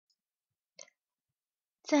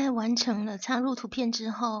在完成了插入图片之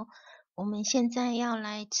后，我们现在要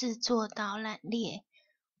来制作导览列。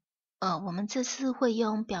我们这次会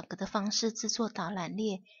用表格的方式制作导览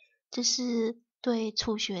列，这是对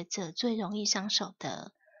初学者最容易上手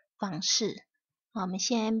的方式。我们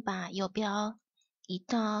先把游标移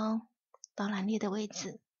到导览列的位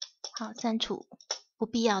置，好，删除不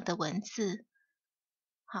必要的文字，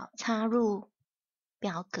好，插入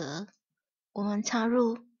表格，我们插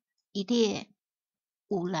入一列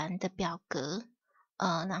5栏的表格，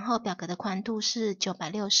然后表格的宽度是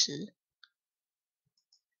960，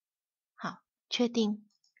好，确定。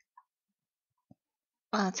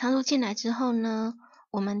插入进来之后呢，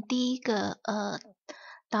我们第一个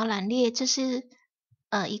导览列，这是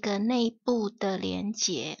一个内部的连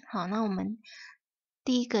结，好，那我们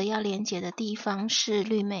第一个要连结的地方是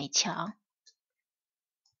绿美桥，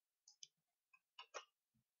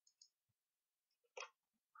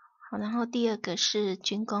好，然后第二个是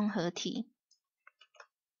军工合体，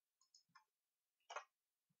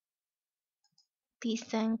第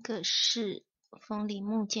三个是枫林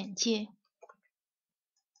木简介，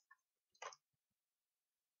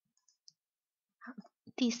好，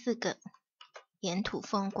第四个沿途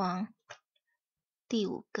风光，第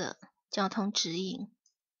5个交通指引。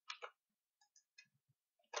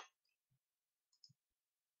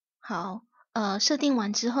好，设定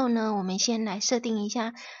完之后呢，我们先来设定一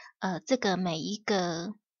下，这个每一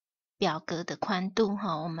个表格的宽度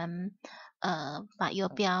哈，我们把游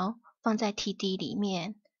标放在 TD 里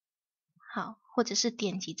面，好，或者是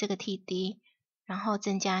点击这个 TD， 然后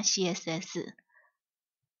增加 CSS，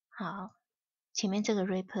 好，前面这个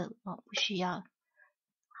wrapper 不需要，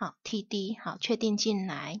好 TD， 好，确定进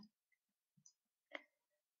来，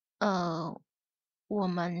我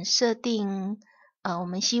们设定，我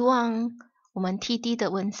们希望我们 TD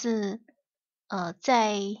的文字，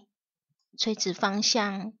在垂直方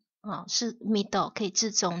向，是 middle 可以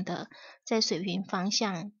置中的，在水平方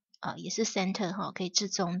向，也是 center 可以置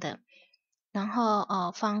中的。然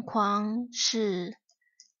后方框是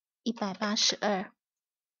182，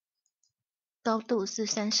高度是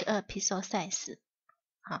32 pixel size，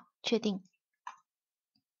 好，确定。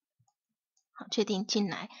好，确定进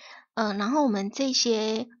来。然后我们这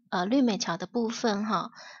些绿美桥的部分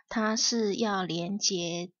哈，它是要连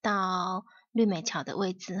接到绿美桥的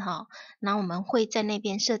位置哈。那我们会在那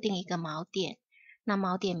边设定一个锚点，那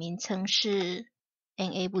锚点名称是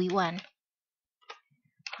NAV1。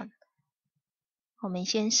好，我们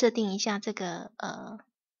先设定一下这个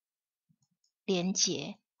连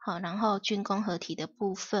接，好，然后军工合体的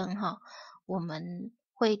部分哈，我们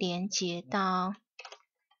会连接到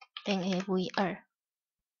NAV2。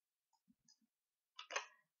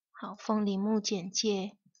好，枫林木简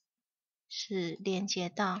介是连接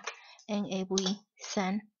到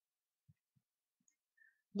NAV3，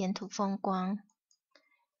 沿途风光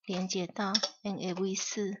连接到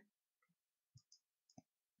NAV4，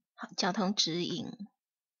 好，交通指引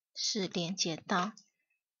是连接到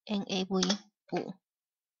NAV5。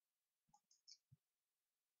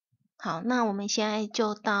好，那我们现在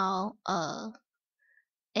就到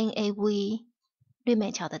NAV 绿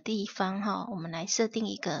美桥的地方哈，我们来设定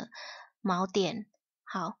一个锚点。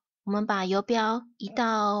好，我们把游标移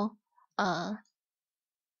到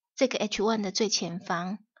这个 H1 的最前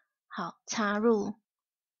方，好，插入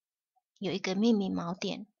有一个命名锚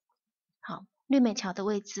点。好，绿美桥的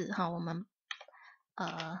位置哈，我们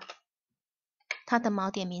它的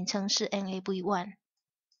锚点名称是 NAV1。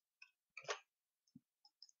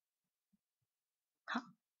好，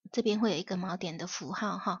这边会有一个锚点的符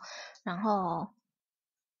号哈，然后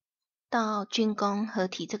到军工合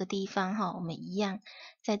体这个地方哈，我们一样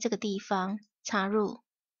在这个地方插入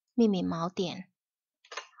命名锚点，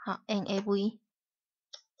好 NAV2。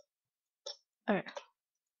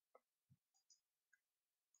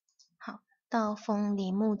好，到枫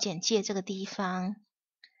林木简介这个地方，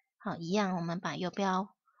好，一样我们把游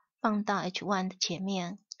标放到 H1 的前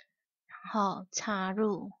面，然后插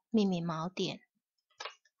入命名锚点，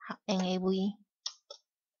好 NAV3。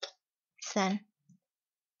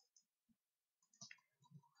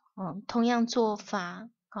同样做法，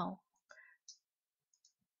好，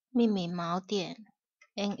命名锚点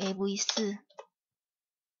NAV4，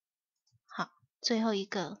 好，最后一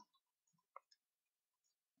个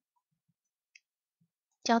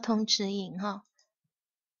交通指引哈，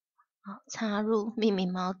好，插入命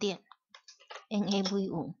名锚点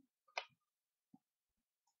NAV5。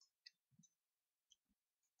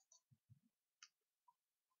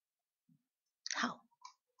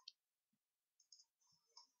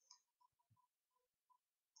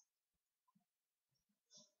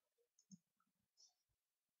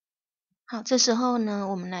好，好，这时候呢，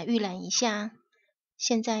我们来预览一下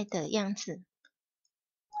现在的样子。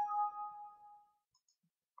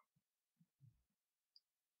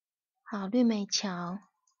好，绿美桥，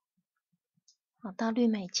好，到绿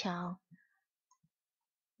美桥，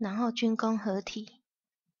然后军工合体，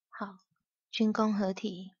好，军工合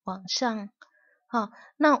体往上，好，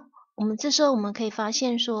那我们这时候我们可以发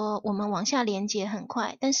现说，我们往下连接很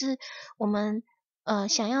快，但是我们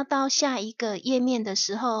想要到下一个页面的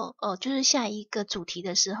时候，就是下一个主题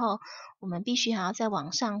的时候，我们必须还要再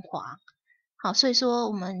往上滑。好，所以说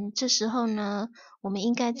我们这时候呢，我们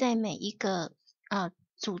应该在每一个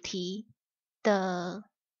主题的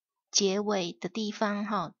结尾的地方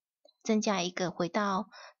哈，增加一个回到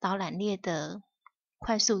导览列的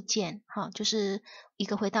快速键，哈，就是一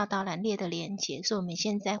个回到导览列的连接。所以我们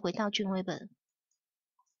现在回到 Dreamweaver，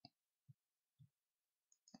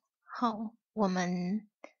 好，我们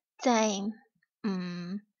在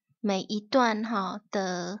每一段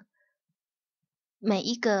的每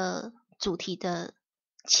一个主题的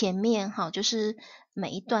前面哈，就是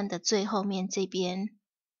每一段的最后面这边，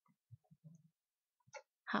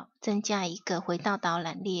好，增加一个回到导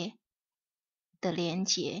览列的连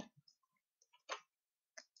接。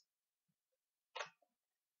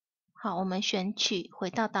好，我们选取回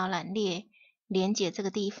到导览列连接这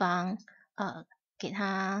个地方，给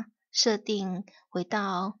它设定回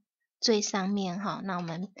到最上面哈。那我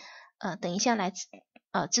们等一下来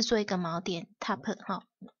制作一个锚点 top 哈，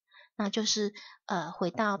那就是回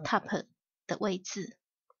到 top 的位置。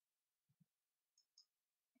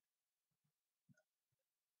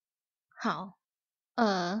好，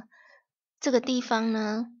这个地方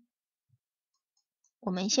呢，我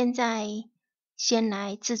们现在先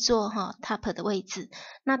来制作top 的位置。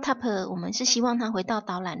那 top 我们是希望它回到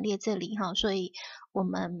导览列这里哈，所以我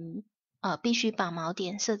们必须把锚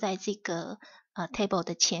点设在这个table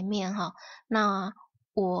的前面哈。那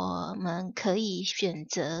我们可以选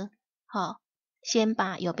择先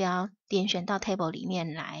把游标点选到 table 里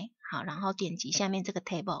面来，好，然后点击下面这个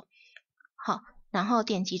table， 好，然后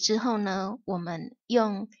点击之后呢，我们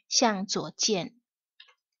用向左键。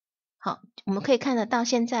好，我们可以看得到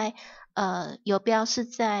现在游标是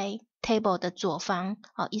在 table 的左方，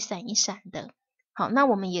好，一闪一闪的。好，那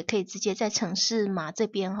我们也可以直接在程式码这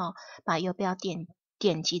边把游标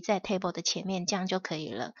点击在 table 的前面，这样就可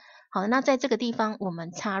以了。好，那在这个地方我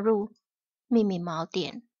们插入命名锚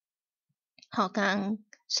点，好，刚刚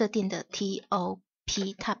设定的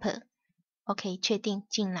top OK 确定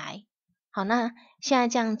进来。好，那现在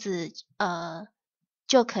这样子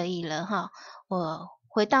就可以了哈。我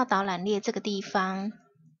回到导览列这个地方，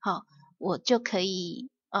好，我就可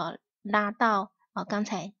以拉到刚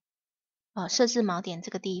才设置锚点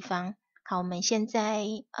这个地方。好，我们现在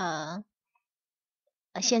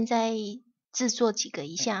制作几个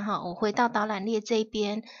一下哈。我回到导览列这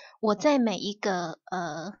边，我在每一个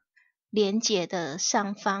连接的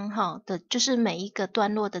上方就是每一个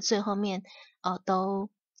段落的最后面都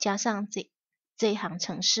加上这一行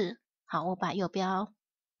程式。好，我把游标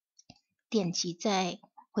点击在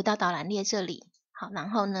回到导览列这里。好，然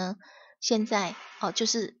后呢，现在就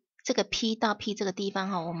是这个 P 到 P 这个地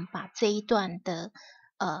方我们把这一段的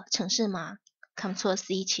程式码 Ctrl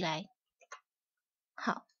C 起来。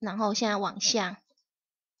好，然后现在往下。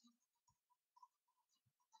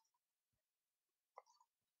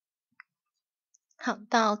好，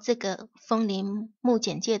到这个枫林木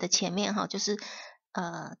简介的前面就是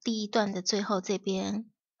第一段的最后这边。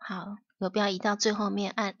好，游标移到最后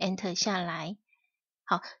面，按 Enter 下来。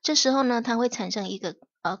好，这时候呢，它会产生一个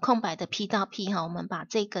空白的 P 到 P 我们把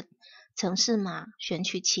这个程式码选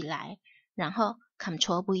取起来，然后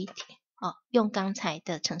Ctrl V 用刚才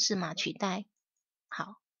的程式码取代。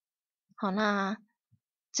好，那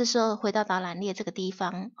这时候回到导览列这个地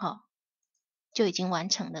方就已经完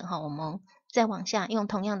成了我们再往下用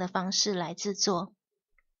同样的方式来制作。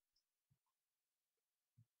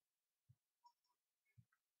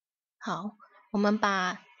好，我们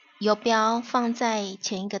把游标放在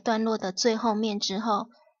前一个段落的最后面之后，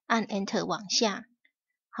按 Enter 往下。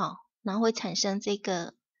好，然后会产生这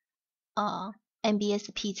个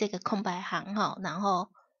MBSP 这个空白行然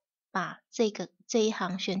后把这一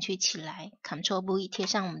行选取起来 ，Ctrl V 贴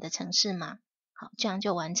上我们的程式码。好，这样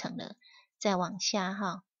就完成了。再往下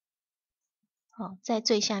好，在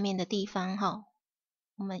最下面的地方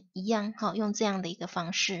我们一样用这样的一个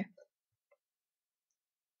方式。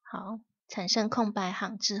好，产生空白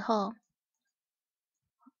行之后，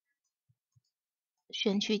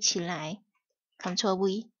选取起来 ，Ctrl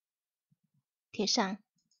V 贴上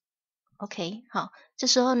 ，OK， 好，这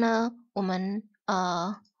时候呢，我们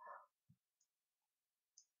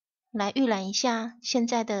来预览一下现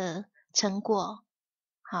在的成果。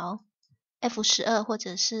好 ，F12 或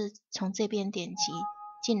者是从这边点击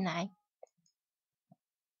进来。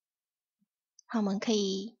好，我们可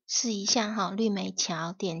以试一下哈，绿美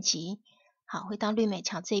桥点击，好，回到绿美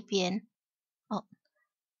桥这边，哦，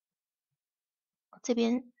这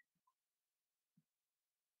边，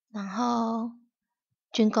然后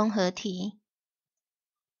军工合体，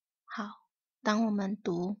好，当我们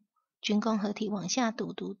读军工合体往下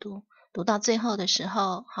读到最后的时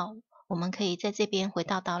候，好，我们可以在这边回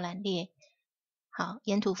到导览列，好，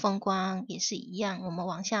沿途风光也是一样，我们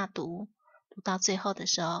往下读到最后的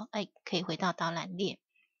时候，可以回到导览列。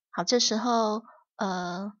好，这时候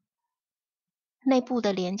内部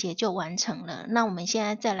的连结就完成了。那我们现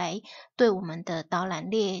在再来对我们的导览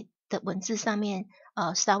列的文字上面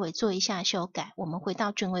稍微做一下修改。我们回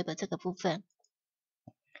到 Dreamweaver 这个部分，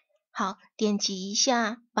好，点击一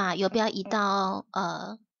下，把游标移到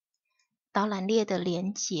导览列的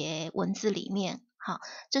连结文字里面。好，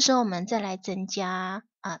这时候我们再来增加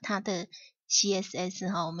它的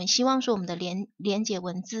CSS 哈，我们希望说我们的连结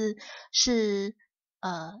文字是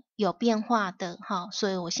有变化的哈，所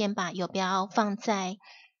以我先把游标放在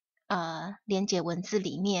连结文字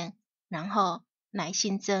里面，然后来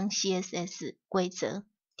新增 CSS 规则，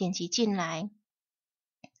点击进来。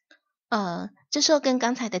这时候跟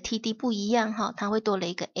刚才的 TD 不一样哈，它会多了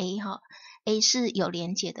一个 A 哈 ，A 是有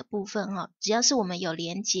连结的部分哈，只要是我们有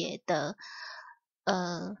连结的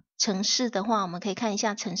程式的话，我们可以看一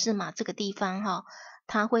下程式码这个地方哈，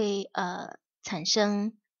它会产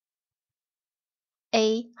生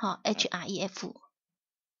A 好 href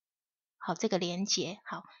好这个连结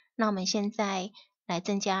好，那我们现在来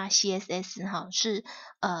增加 CSS 哈，是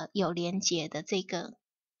有连结的这个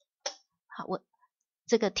好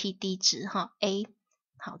这个 TD 值哈 A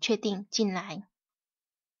好确定进来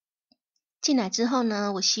之后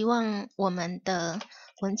呢，我希望我们的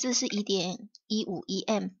文字是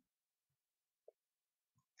 1.15em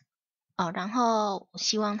然后我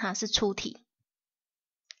希望它是粗体。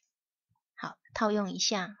好，套用一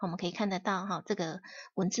下，我们可以看得到哈，这个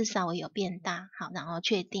文字稍微有变大，好，然后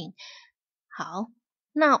确定。好，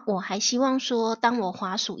那我还希望说，当我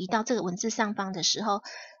滑鼠移到这个文字上方的时候，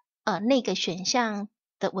那个选项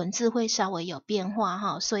的文字会稍微有变化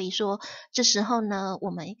哈，所以说这时候呢，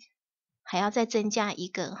我们还要再增加一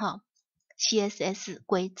个哈 CSS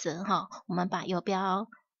规则哈，我们把游标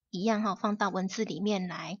一样哈放到文字里面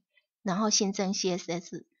来，然后新增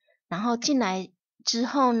CSS， 然后进来之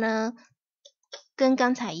后呢，跟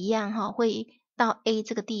刚才一样哈，会到 A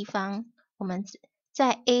这个地方，我们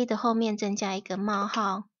在 A 的后面增加一个冒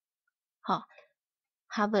号，好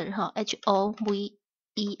 ，hover 哈 ，hover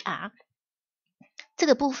这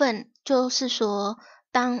个部分就是说，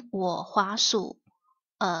当我滑鼠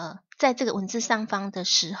在这个文字上方的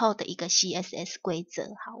时候的一个 CSS 规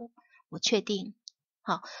则。好，我确定。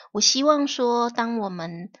好，我希望说，当我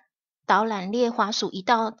们导览列滑鼠移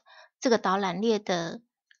到这个导览列的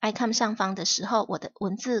icon 上方的时候，我的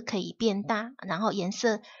文字可以变大，然后颜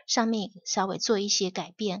色上面稍微做一些改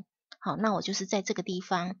变。好，那我就是在这个地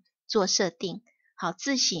方做设定。好，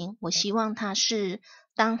字型我希望它是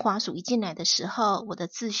当滑鼠一进来的时候，我的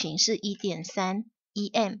字型是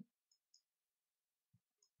 1.3em。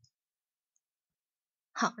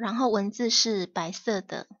好，然后文字是白色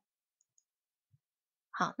的。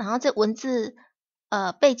好，然后这文字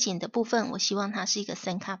背景的部分，我希望它是一个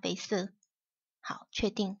深咖啡色。好，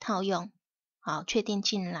确定套用。好，确定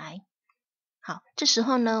进来。好，这时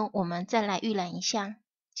候呢，我们再来预览一下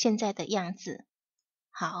现在的样子。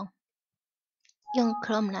好，用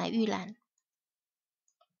Chrome 来预览。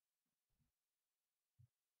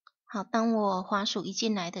好，当我滑鼠一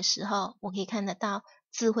进来的时候，我可以看得到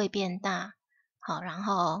字会变大。好，然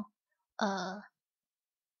后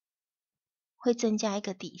会增加一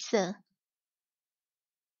个底色。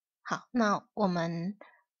好，那我们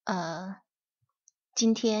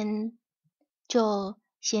今天就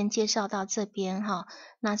先介绍到这边哈。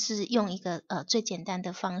那是用一个最简单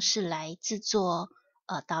的方式来制作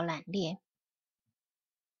导览列。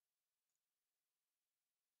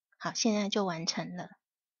好，现在就完成了。